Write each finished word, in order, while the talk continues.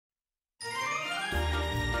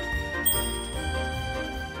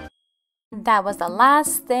That was the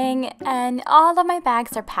last thing, and all of my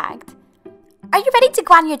bags are packed. Are you ready to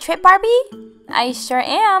go on your trip, Barbie? I sure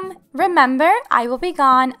am. Remember, I will be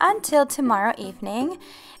gone until tomorrow evening.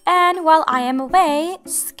 And while I am away,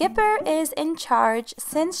 Skipper is in charge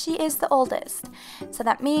since she is the oldest. So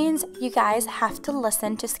that means you guys have to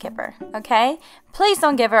listen to Skipper, okay? Please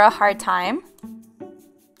don't give her a hard time.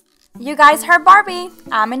 You guys heard Barbie.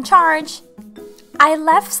 I'm in charge. I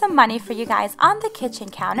left some money for you guys on the kitchen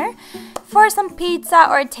counter for some pizza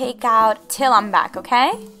or takeout till I'm back,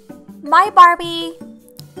 okay? Bye, Barbie.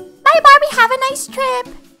 Bye, Barbie. Have a nice trip.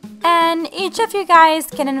 And each of you guys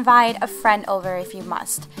can invite a friend over if you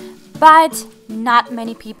must, but not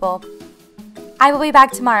many people. I will be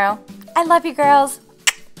back tomorrow. I love you, girls.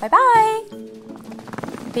 Bye-bye.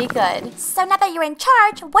 Be good. So now that you're in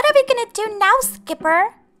charge, what are we gonna do now,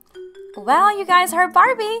 Skipper? Well, you guys heard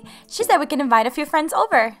Barbie. She said we can invite a few friends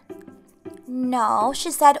over. No,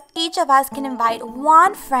 she said each of us can invite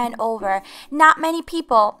one friend over, not many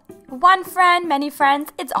people. One friend, many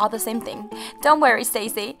friends, it's all the same thing. Don't worry,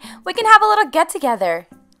 Stacy. We can have a little get-together.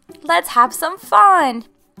 Let's have some fun.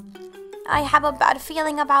 I have a bad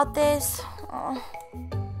feeling about this. Oh.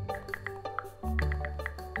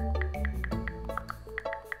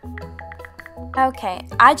 Okay,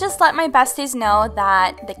 I just let my besties know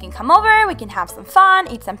that they can come over, we can have some fun,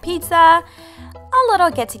 eat some pizza, a little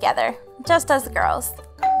get-together, just us girls.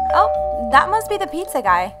 Oh, that must be the pizza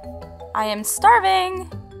guy. I am starving.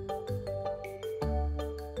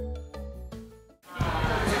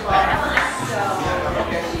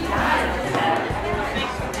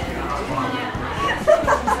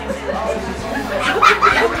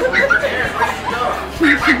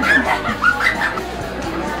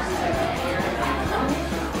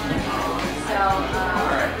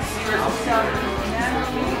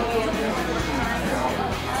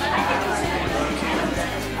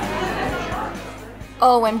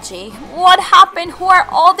 OMG, what happened? Who are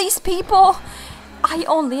all these people? I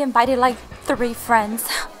only invited like 3 friends.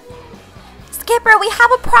 Skipper, we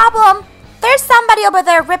have a problem. There's somebody over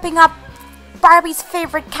there ripping up Barbie's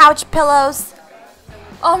favorite couch pillows.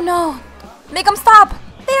 Oh no, make them stop.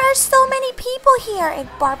 There are so many people here. If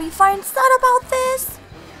Barbie finds out about this.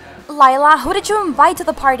 Lila, who did you invite to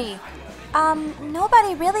the party?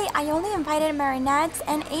 Nobody really. I only invited Marinette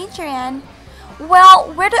and Adrian.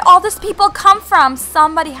 Well, where did all these people come from?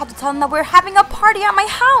 Somebody had to tell them that we're having a party at my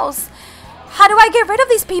house. How do I get rid of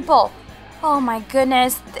these people? Oh my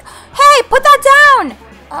goodness. Hey, put that down!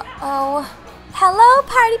 Uh-oh. Hello,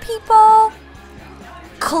 party people.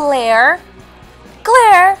 Claire?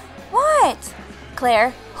 Claire? What?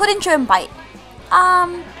 Claire, who didn't you invite?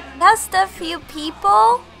 Just a few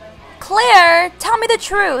people. Claire, tell me the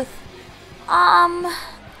truth.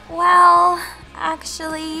 Well,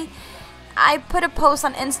 actually, I put a post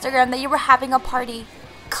on Instagram that you were having a party.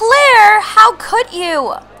 Claire, how could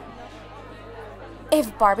you?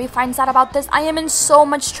 If Barbie finds out about this, I am in so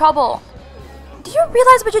much trouble. Do you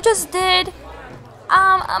realize what you just did?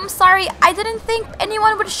 I'm sorry, I didn't think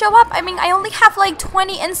anyone would show up. I mean, I only have like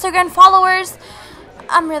 20 Instagram followers.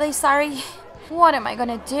 I'm really sorry. What am I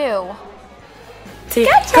gonna do? Go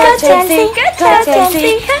Chelsea! Go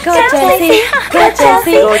Chelsea! Go Chelsea! Go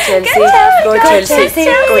Chelsea! Go Chelsea! Go Chelsea!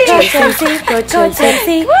 Go Chelsea! Go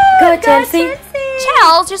Chelsea! Go Chelsea!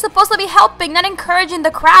 Chels, you're supposed to be helping, not encouraging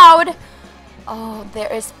the crowd. Oh, there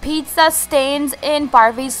is pizza stains in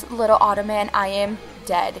Barbie's little ottoman. I am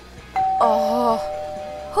dead. Oh,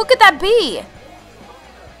 who could that be?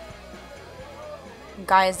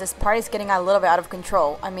 Guys, this party's getting a little bit out of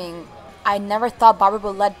control. I mean, I never thought Barbie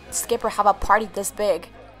would let Skipper have a party this big.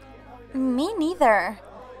 Me neither.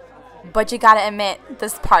 But you gotta admit,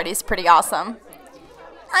 this party's pretty awesome.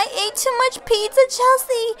 I ate too much pizza,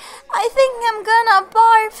 Chelsea. I think I'm gonna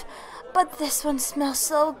barf. But this one smells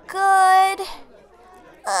so good.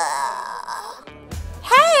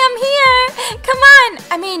 Hey, I'm here. Come on.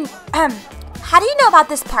 I mean, how do you know about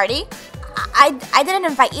this party? I didn't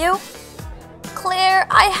invite you. Claire,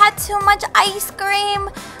 I had too much ice cream.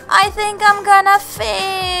 I think I'm gonna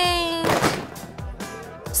faint.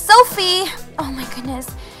 Sophie! Oh my goodness.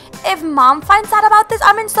 If Mom finds out about this,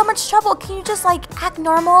 I'm in so much trouble. Can you just like act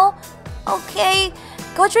normal? Okay,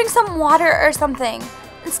 go drink some water or something.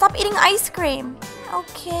 And stop eating ice cream.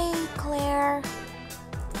 Okay, Claire.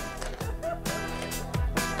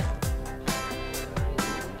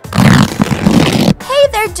 Hey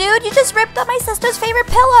there, dude. You just ripped up my sister's favorite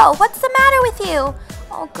pillow. What's the matter with you?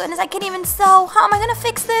 Oh goodness, I can't even sew. How am I gonna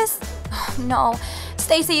fix this? Oh, no.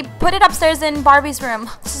 Stacy, put it upstairs in Barbie's room.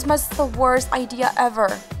 This is the worst idea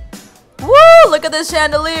ever. Woo! Look at this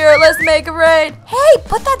chandelier. Let's make it rain. Hey,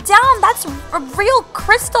 put that down. That's real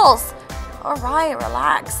crystals. Alright,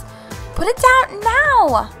 relax. Put it down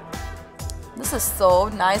now. This is so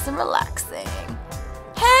nice and relaxing.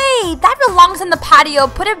 Hey, that belongs in the patio.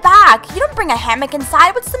 Put it back. You don't bring a hammock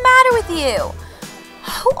inside. What's the matter with you?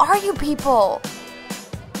 Who are you people?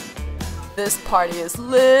 This party is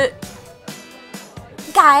lit.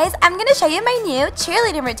 Guys, I'm gonna show you my new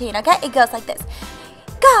cheerleading routine, okay? It goes like this.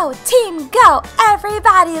 Go, team, go.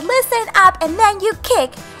 Everybody listen up and then you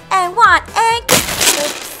kick. And one, and kick.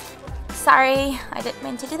 Oops. Sorry, I didn't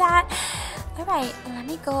mean to do that. Alright, let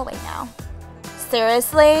me go away now.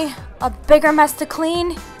 Seriously? A bigger mess to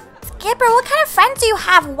clean? Skipper, what kind of friends do you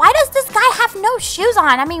have? Why does this guy have no shoes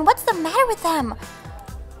on? I mean, what's the matter with him?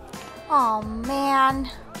 Oh, man.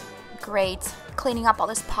 Great. Cleaning up all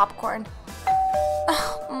this popcorn.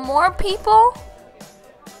 More people?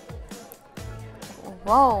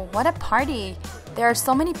 Whoa, what a party. There are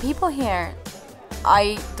so many people here.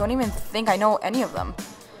 I don't even think I know any of them.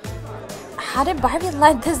 How did Barbie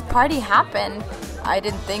let this party happen? I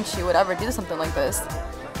didn't think she would ever do something like this.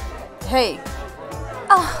 Hey.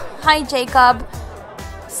 Oh, hi Jacob.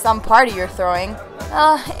 Some party you're throwing.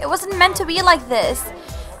 It wasn't meant to be like this.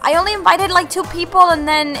 I only invited like 2 people and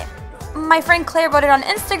then my friend Claire wrote it on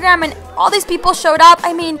Instagram and all these people showed up.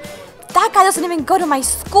 I mean, that guy doesn't even go to my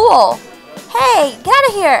school. Hey, get out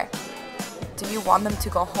of here. Do you want them to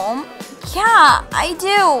go home? Yeah, I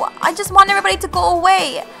do. I just want everybody to go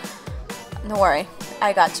away. Don't worry,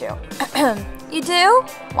 I got you. You do?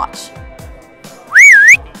 Watch.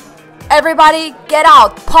 Everybody, get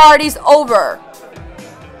out. Party's over.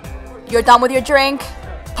 You're done with your drink?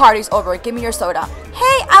 Party's over. Give me your soda.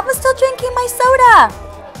 Hey, I was still drinking my soda.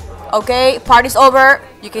 Okay, party's over.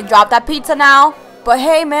 You can drop that pizza now. But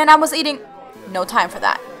hey, man, I was eating. No time for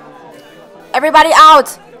that. Everybody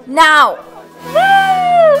out. Now.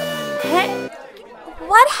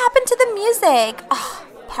 What happened to the music? Oh,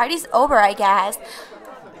 party's over, I guess.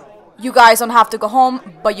 You guys don't have to go home,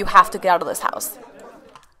 but you have to get out of this house.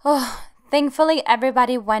 Oh, thankfully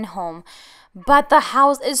everybody went home. But the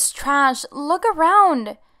house is trash. Look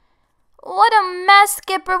around. What a mess,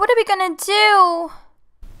 Skipper. What are we gonna do?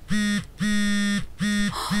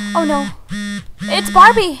 Oh no. It's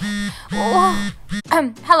Barbie.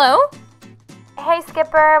 Hello? Hey,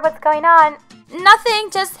 Skipper. What's going on? Nothing.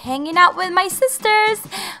 Just hanging out with my sisters.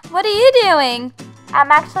 What are you doing? I'm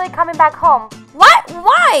actually coming back home. What?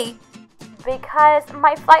 Why? Because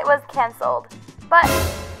my flight was canceled. But...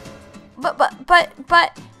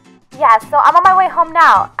 Yeah, so I'm on my way home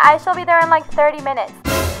now. I shall be there in like 30 minutes.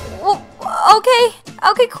 Okay.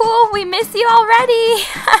 Okay, cool. We miss you already.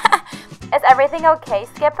 Is everything okay,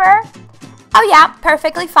 Skipper? Oh yeah,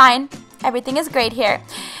 perfectly fine. Everything is great here.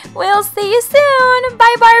 We'll see you soon.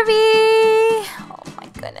 Bye, Barbie. Oh my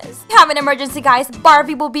goodness. We have an emergency, guys.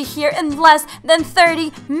 Barbie will be here in less than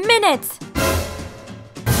 30 minutes.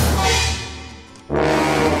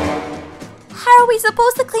 How are we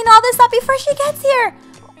supposed to clean all this up before she gets here?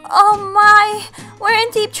 Oh my, we're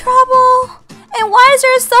in deep trouble. And why is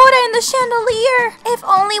there a soda in the chandelier? If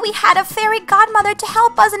only we had a fairy godmother to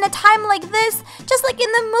help us in a time like this, just like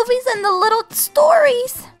in the movies and the little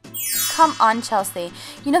stories. Come on, Chelsea.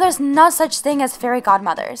 You know there's no such thing as fairy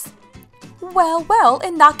godmothers. Well,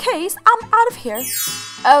 in that case, I'm out of here.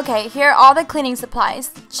 Okay, here are all the cleaning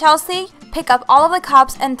supplies. Chelsea, pick up all of the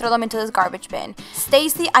cups and throw them into this garbage bin.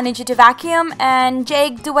 Stacy, I need you to vacuum, and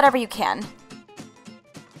Jake, do whatever you can.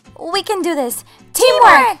 We can do this.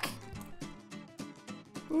 Teamwork!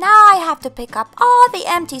 Now I have to pick up all the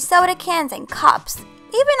empty soda cans and cups.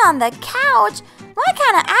 Even on the couch. What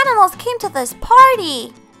kind of animals came to this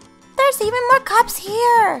party? There's even more cups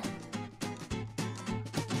here.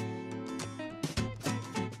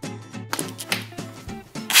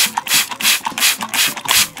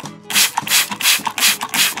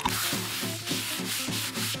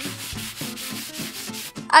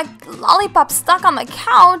 A lollipop stuck on the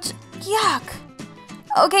couch? Yuck.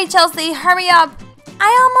 Okay, Chelsea, hurry up. I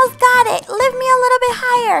almost got it. Lift me a little bit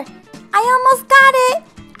higher. I almost got it.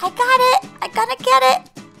 I got it. I gotta get it.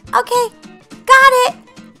 Okay, got it.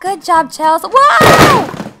 Good job, Chelsea.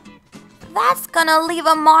 Whoa! That's gonna leave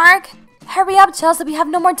a mark. Hurry up, Chelsea. We have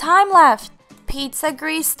no more time left. Pizza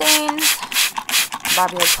grease stains.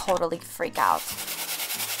 Barbie would totally freak out.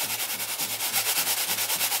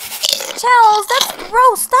 Chels, that's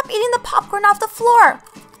gross. Stop eating the popcorn off the floor.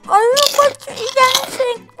 Oh, look what you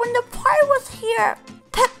dancing when the party was here.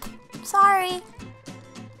 Pip, sorry.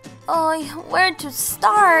 Oh, where to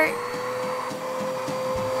start?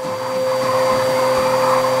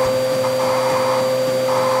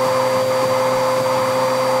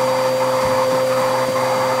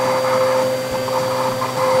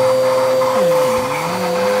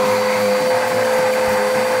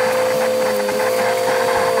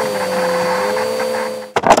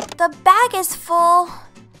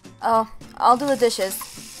 I'll do the dishes.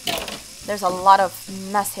 There's a lot of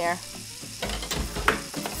mess here.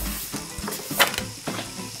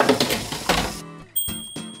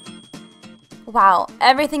 Wow,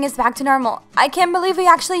 everything is back to normal. I can't believe we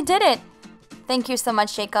actually did it. Thank you so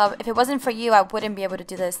much, Jacob. If it wasn't for you, I wouldn't be able to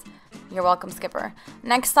do this. You're welcome, Skipper.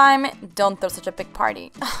 Next time, don't throw such a big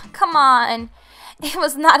party. Come on. It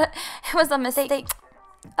was a mistake.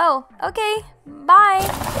 Oh, okay.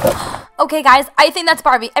 Bye. Okay, guys, I think that's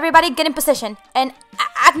Barbie. Everybody get in position and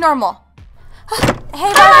act normal.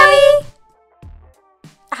 Hey, Barbie.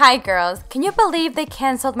 Hi, girls. Can you believe they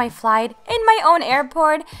canceled my flight in my own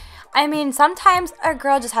airport? I mean, sometimes a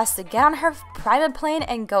girl just has to get on her private plane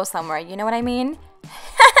and go somewhere. You know what I mean?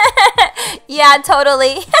 Yeah,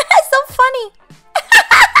 totally. So funny.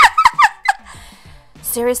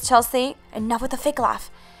 Serious, Chelsea? Enough with the fake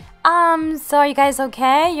laugh. So are you guys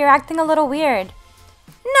okay? You're acting a little weird.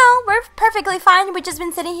 No, we're perfectly fine. We've just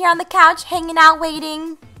been sitting here on the couch, hanging out,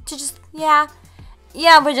 waiting to Yeah,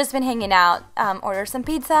 we've just been hanging out. Order some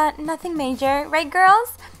pizza, nothing major. Right,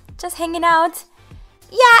 girls? Just hanging out.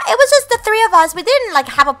 Yeah, it was just the three of us. We didn't like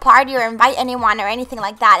have a party or invite anyone or anything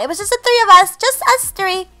like that. It was just the three of us, just us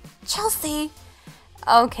three. Chelsea.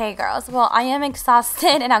 Okay, girls. Well, I am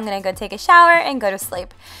exhausted and I'm gonna go take a shower and go to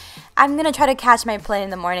sleep. I'm gonna try to catch my plane in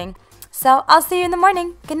the morning. So I'll see you in the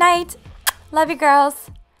morning. Good night. Love you, girls.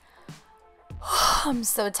 I'm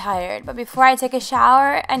so tired, but before I take a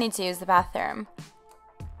shower, I need to use the bathroom.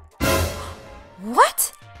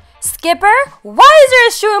 What? Skipper? Why is there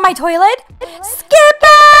a shoe in my toilet? Skipper!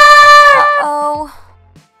 Uh-oh.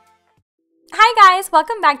 Hi guys,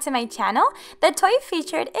 welcome back to my channel. The toy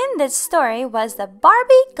featured in this story was the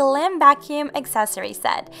Barbie Glam Vacuum accessory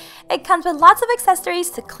set. It comes with lots of accessories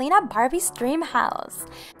to clean up Barbie's dream house.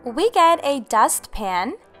 We get a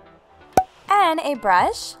dustpan and a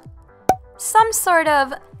brush, some sort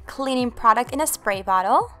of cleaning product in a spray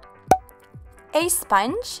bottle, a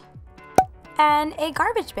sponge, and a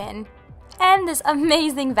garbage bin, and this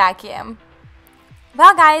amazing vacuum.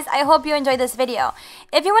 Well guys, I hope you enjoyed this video.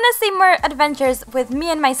 If you want to see more adventures with me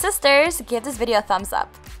and my sisters, give this video a thumbs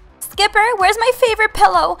up. Skipper, where's my favorite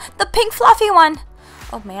pillow? The pink fluffy one.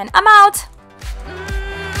 Oh man, I'm out.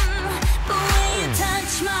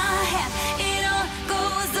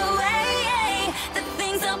 The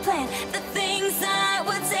things I planned, the things I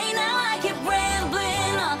would